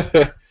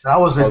 That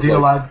was the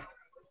deal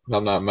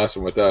I'm not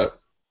messing with that.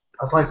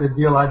 That's like the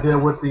deal I did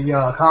with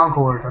the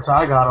Concord. That's how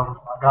I got them.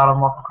 I got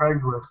them off of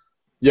Craigslist.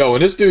 Yo,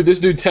 and this dude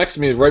texted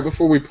me right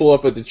before we pull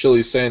up at the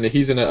Chili's saying that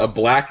he's in a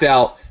blacked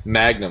out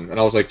Magnum, and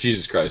I was like,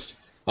 Jesus Christ,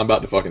 I'm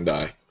about to fucking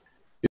die.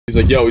 He's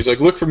like,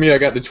 look for me. I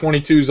got the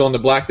 22s on the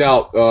blacked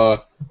out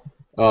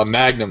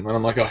Magnum, and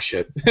I'm like, oh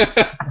shit.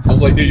 I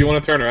was like, dude, you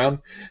want to turn around?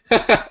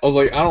 I was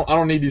like, I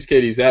don't need these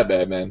KDs that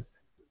bad, man.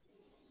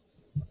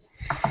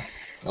 I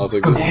was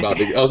like,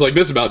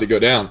 this is about to go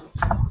down.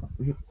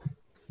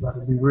 About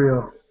to be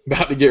real.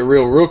 About to get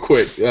real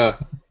quick. Yeah.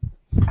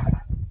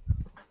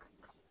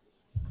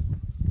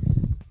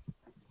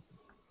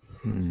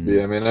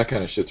 Yeah, man, that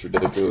kind of shit's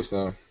ridiculous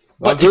now.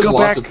 There's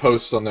lots of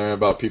posts on there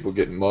about people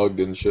getting mugged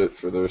and shit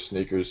for their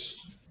sneakers.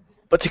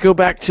 But to go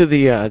back to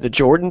the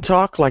Jordan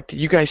talk, like,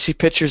 did you guys see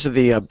pictures of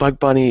the Bug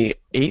Bunny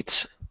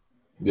 8s?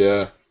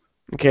 Yeah.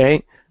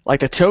 Okay. Like,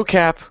 the toe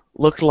cap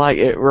looked like,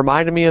 it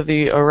reminded me of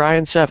the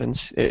Orion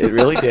 7s. It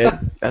really did.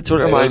 That's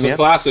what it reminded me Those of.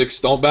 are classics.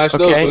 Don't bash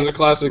those. Those are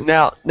classics.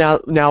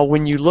 Now,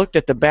 when you looked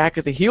at the back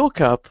of the heel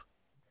cup,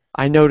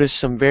 I noticed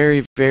some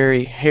very,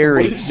 very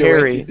hairy,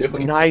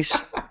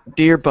 nice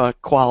deer buck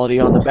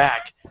quality on the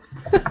back.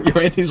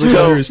 Yoanty's looking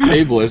under his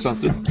table or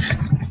something.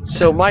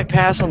 So might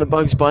pass on the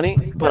Bugs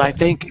Bunny, but I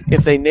think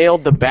if they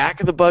nailed the back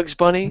of the Bugs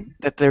Bunny,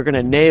 that they're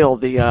gonna nail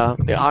the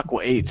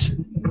Aqua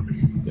 8s.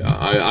 Yeah,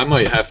 I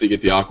might have to get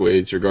the Aqua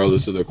 8s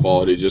regardless of the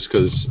quality, just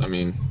because, I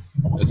mean,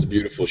 that's a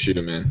beautiful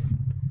shoe, man.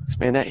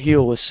 Man, that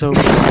heel was so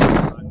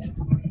good.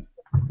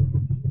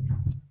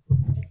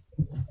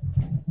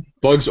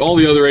 Bugs, all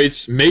the other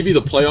 8s, maybe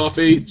the playoff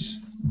 8s,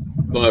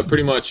 but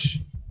pretty much,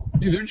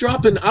 dude, they're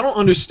dropping. I don't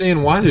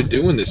understand why they're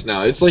doing this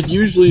now. It's like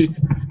usually,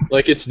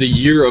 like it's the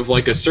year of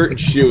like a certain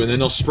shoe, and then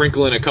they'll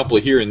sprinkle in a couple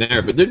here and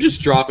there, but they're just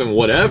dropping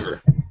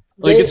whatever.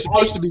 Like it's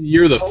supposed to be the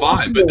year of the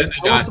 5, but then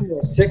they got some more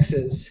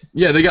 6s.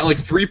 Yeah, they got like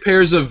 3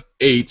 pairs of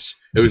 8s.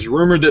 It was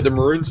rumored that the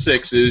maroon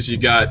 6s. You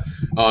got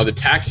the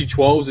taxi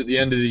 12s at the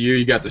end of the year.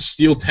 You got the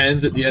steel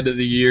 10s at the end of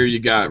the year. You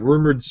got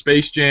rumored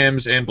Space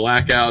Jams and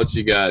blackouts.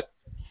 You got.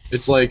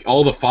 It's like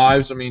all the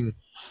 5s. I mean,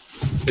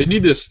 they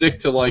need to stick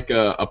to like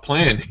a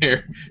plan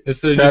here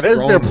instead of just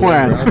throwing their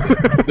plan.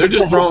 They're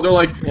just throwing. They're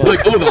like,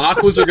 oh, the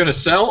Aquas are gonna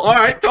sell. All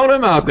right, throw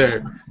them out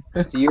there.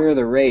 It's the year of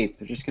the rape.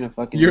 They're just gonna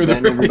fucking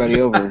bend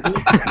everybody over.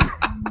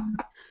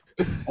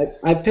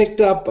 I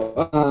picked up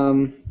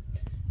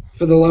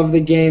for the love of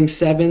the game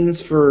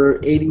 7s for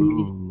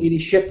 80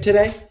 shipped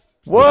today.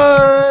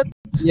 What?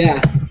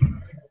 Yeah.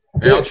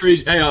 Hey,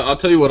 I'll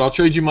tell you what. I'll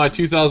trade you my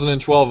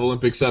 2012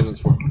 Olympic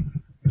 7s for.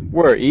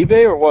 Where,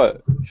 eBay or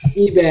what?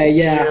 eBay,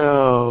 yeah.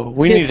 Yo,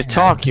 we need to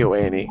talk,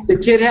 Yoanty. The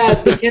kid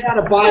had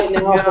to buy it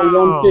now for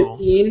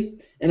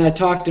 $115, and I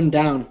talked him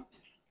down.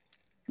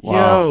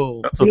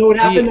 Yo, you know what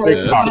happened?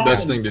 That's the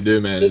best thing to do,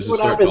 man. Is to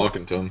start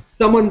talking to him.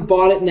 Someone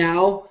bought it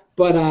now,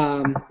 but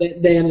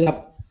they ended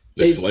up.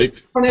 They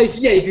flaked.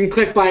 Yeah, you can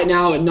click buy it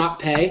now and not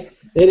pay.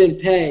 They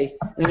didn't pay,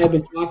 and I had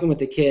been talking with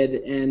the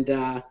kid,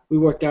 and we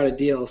worked out a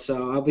deal.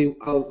 So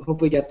I'll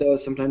hopefully get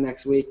those sometime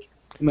next week.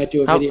 I might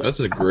do a video. That's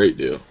a great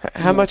deal.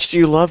 How much do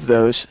you love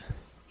those?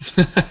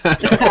 Did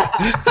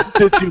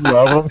you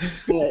love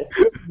them?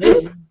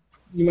 Hey,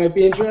 you might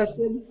be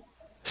interested.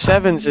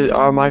 7s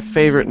are my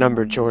favorite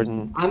number,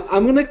 Jordan.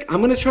 I'm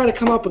gonna try to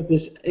come up with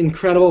this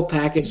incredible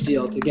package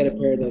deal to get a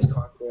pair of those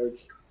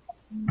Concords.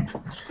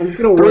 I'm just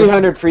gonna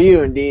 300 for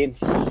you, indeed.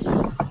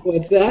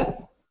 What's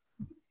that?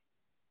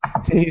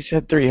 He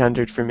said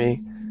 300 for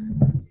me.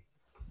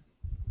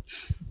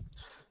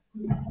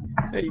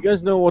 Hey, you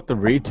guys know what the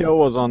retail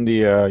was on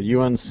the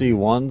UNC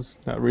ones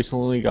that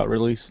recently got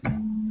released? I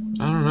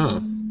don't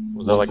know.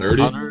 Was that like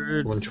 130?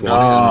 100? 120? I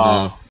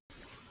don't know.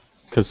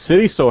 Because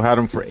City still had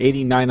them for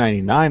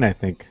 $89.99, I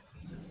think.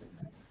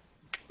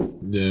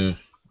 Yeah.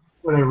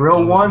 Were they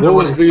real ones What or were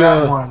was they the,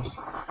 fat ones?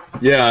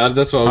 Yeah,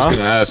 that's what I was going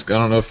to ask. I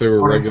don't know if they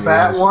were Were they regular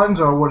fat ones. ones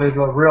or were they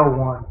the real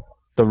ones?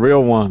 The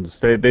real ones.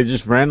 They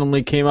just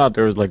randomly came out.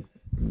 There was like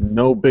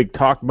no big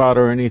talk about it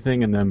or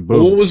anything, and then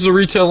boom. What was the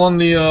retail on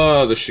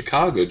the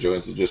Chicago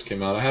joints that just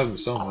came out? I have them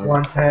somewhere.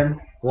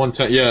 110.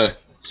 110, yeah.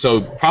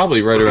 So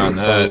probably right around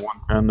that.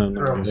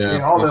 110 and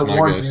Yeah, all that's the my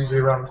ones guess. are usually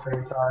around the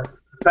same size.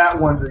 The fat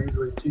ones are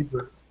usually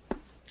cheaper.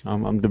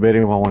 I'm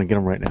debating if I want to get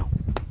them right now.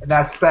 And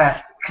that's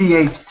fat.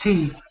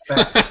 PHT.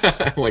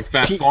 Fat. Like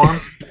Fat Farm.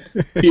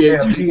 Yeah,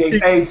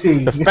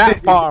 PHAT. The Fat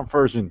Farm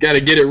version. Got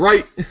to get it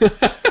right.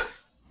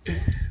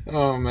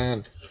 Oh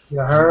man. You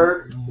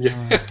heard?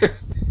 Yeah.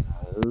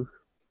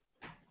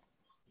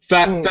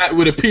 Fat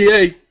with a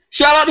PA.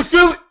 Shout out to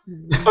Philly.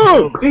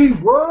 Oh, he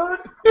would.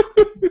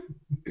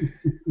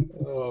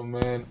 Oh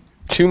man.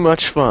 Too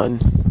much fun.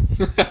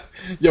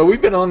 Yo,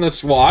 we've been on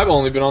this. Well, I've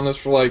only been on this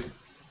for like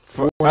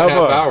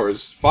 4.5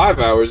 hours, 5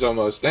 hours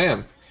almost.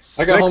 Damn.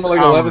 I got home at like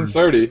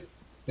 11:30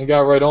 and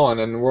got right on,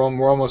 and we're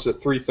almost at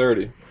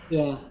 3:30.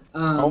 Yeah.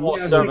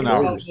 Almost yeah, 7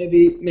 hours.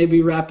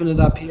 Maybe wrapping it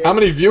up here. How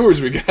many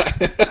viewers we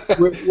got?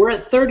 We're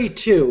at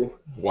 32.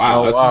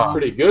 Wow, Oh, that's wow.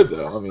 pretty good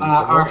though. I mean,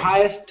 Our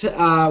highest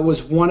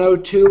was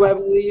 102, I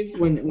believe,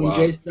 when Wow.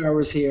 J-Star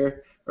was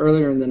here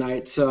earlier in the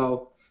night.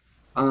 So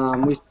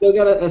we still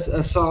got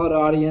a solid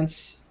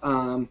audience.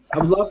 I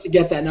would love to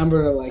get that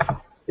number to like.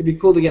 It'd be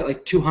cool to get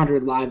like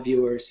 200 live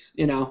viewers.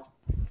 You know.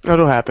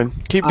 That'll happen.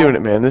 Keep doing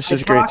it, man. This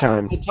is a great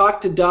time. I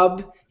talked to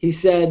Dub. He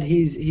said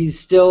he's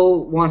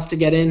still wants to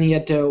get in. He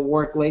had to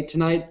work late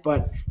tonight,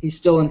 but he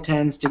still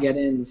intends to get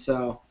in.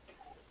 So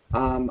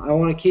I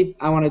want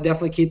to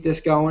definitely keep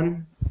this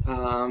going.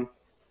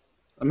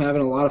 I'm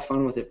having a lot of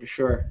fun with it for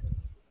sure.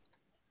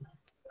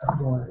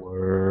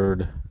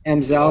 Word.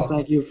 Amzel,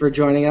 thank you for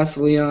joining us.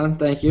 Leon,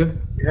 thank you.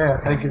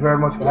 Yeah, thank you very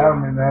much for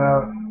having me,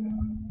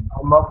 man.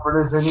 I'm up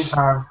for this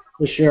anytime.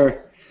 For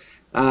sure.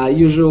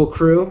 Usual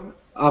crew,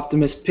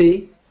 Optimus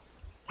P.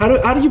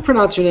 How do you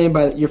pronounce your name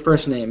by your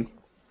first name?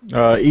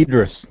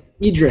 Idris.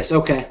 Idris,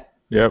 okay.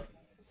 Yep.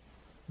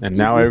 And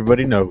now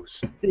everybody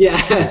knows.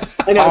 Yeah,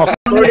 I know.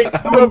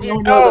 Two of you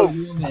Everyone knows our know.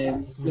 real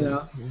names, you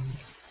know.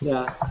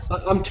 Yeah,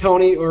 I'm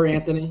Tony or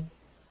Anthony,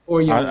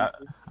 or you.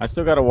 I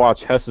still got to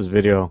watch Hess's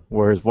video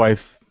where his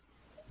wife.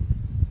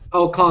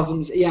 Oh, calls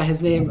him. Yeah,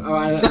 his name. Oh,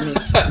 I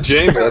mean,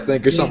 James, I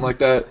think, or something like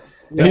that.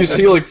 Yeah.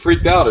 He like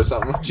freaked out or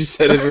something when she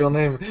said his real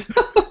name.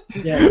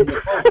 yeah, he's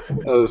like, oh,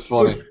 That was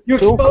funny. you're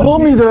Don't exposed call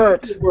me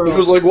that. to the He world.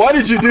 was like, "Why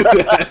did you do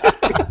that?"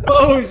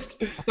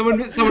 Exposed.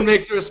 Someone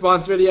makes a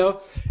response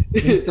video.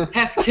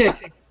 Hess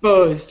kicked.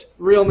 Exposed.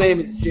 Real name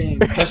is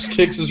James. Hess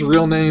Kicks his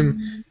real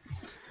name.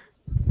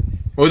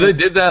 Well, they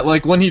did that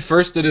like when he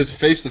first did his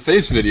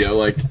face-to-face video.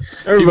 Like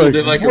people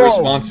did like a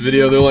response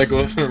video. They're like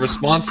a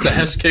response to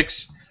Hess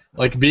Kicks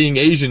like being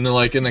Asian. They're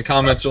like in the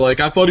comments are like,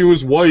 "I thought he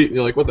was white."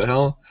 You're like, "What the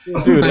hell?" Dude,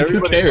 Like, who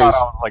everybody cares?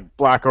 thought I was like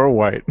black or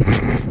white.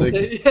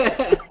 Like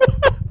Yeah.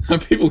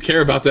 people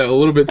care about that a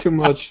little bit too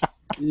much.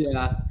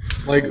 Yeah.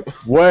 Like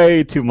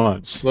Way too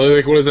much.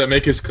 what does that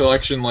make his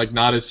collection like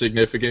not as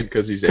significant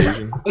because he's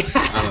Asian?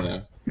 I don't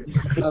know.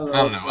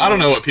 I don't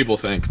know what people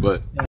think,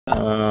 but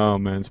Oh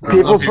man, it's People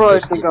People probably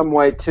just- think I'm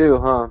white too,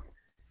 huh?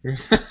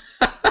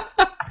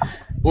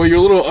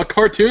 well, a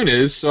cartoon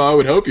is, so I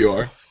would hope you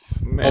are.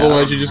 man,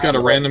 Otherwise, you just got a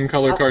random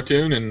color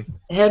cartoon and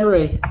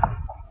Henry,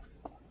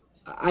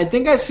 I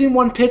think I've seen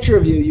one picture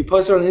of you. You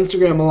posted on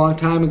Instagram a long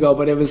time ago,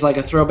 but it was like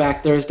a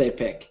Throwback Thursday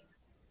pic.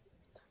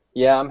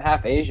 Yeah, I'm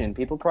half Asian.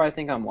 People probably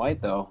think I'm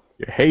white though.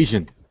 you're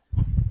Haitian.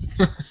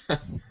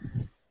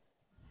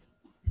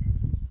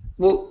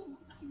 Well,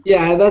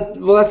 yeah,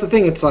 that's the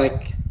thing. It's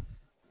like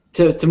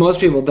to most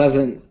people it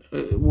doesn't,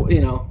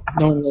 you know,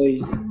 no one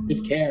really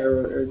should care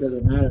or it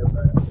doesn't matter.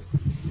 But,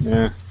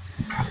 Yeah.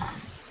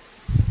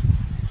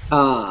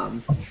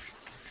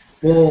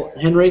 well,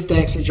 Henry,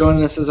 thanks for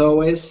joining us as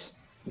always.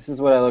 This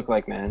is what I look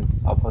like, man.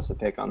 I'll post a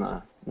pic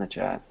on the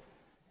chat.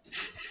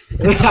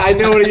 I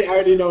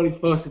already know what he's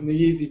posting. The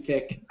Yeezy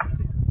pic.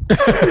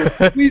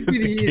 Please be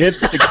the Yeezy.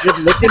 The kid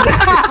looking.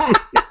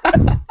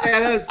 Yeah,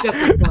 that was just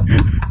as fun.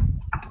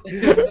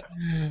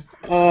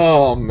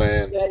 oh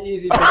man. That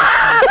Yeezy pic.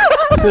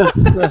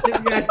 You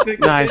guys pick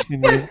Nice,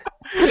 Henry.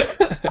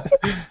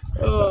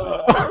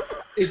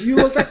 if you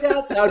look like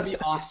that, that would be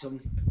awesome.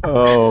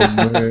 Oh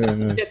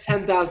man. Get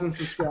 10,000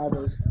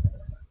 subscribers.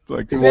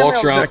 Like He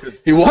walks around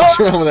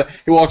with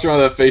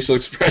that facial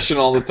expression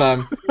all the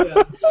time.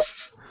 Yeah.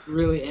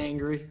 Really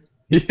angry.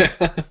 Yeah,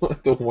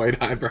 with the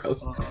white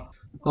eyebrows. All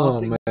Oh,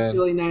 things man.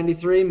 Philly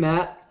 93,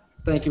 Matt,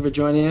 thank you for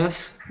joining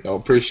us. I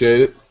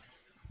appreciate it.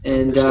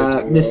 And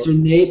Mr.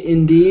 Nate,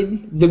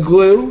 indeed, the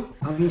glue.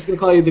 I'm just going to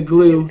call you the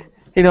glue.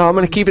 You know, I'm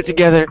going to keep it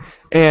together,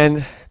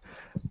 and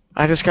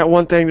I just got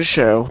one thing to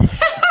show.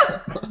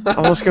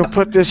 I'm just going to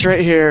put this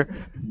right here.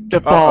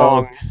 The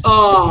bong.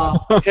 Oh,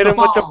 Hit him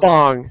with the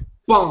bong.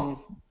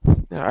 bong, All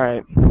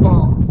right.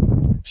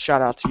 bong,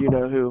 Shout out to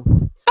you-know-who.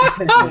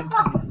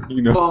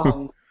 you know.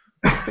 bong.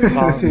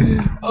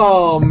 Bong.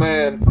 Oh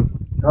man.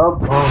 Oh.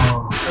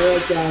 All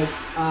right,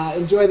 guys.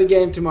 Enjoy the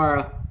game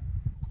tomorrow.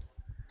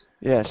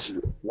 Yes.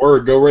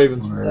 Word, go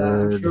Ravens.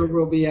 I'm sure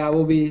we'll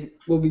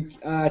be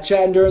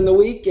chatting during the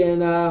week,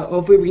 and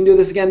hopefully we can do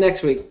this again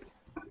next week.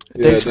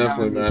 Yeah, Thanks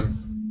definitely,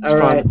 man. All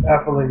right.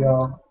 Definitely,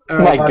 y'all. All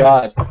My right.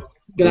 God.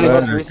 Good night.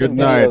 Most Good recent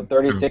night. video,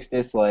 36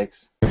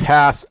 dislikes.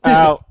 Pass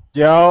out,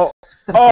 yo.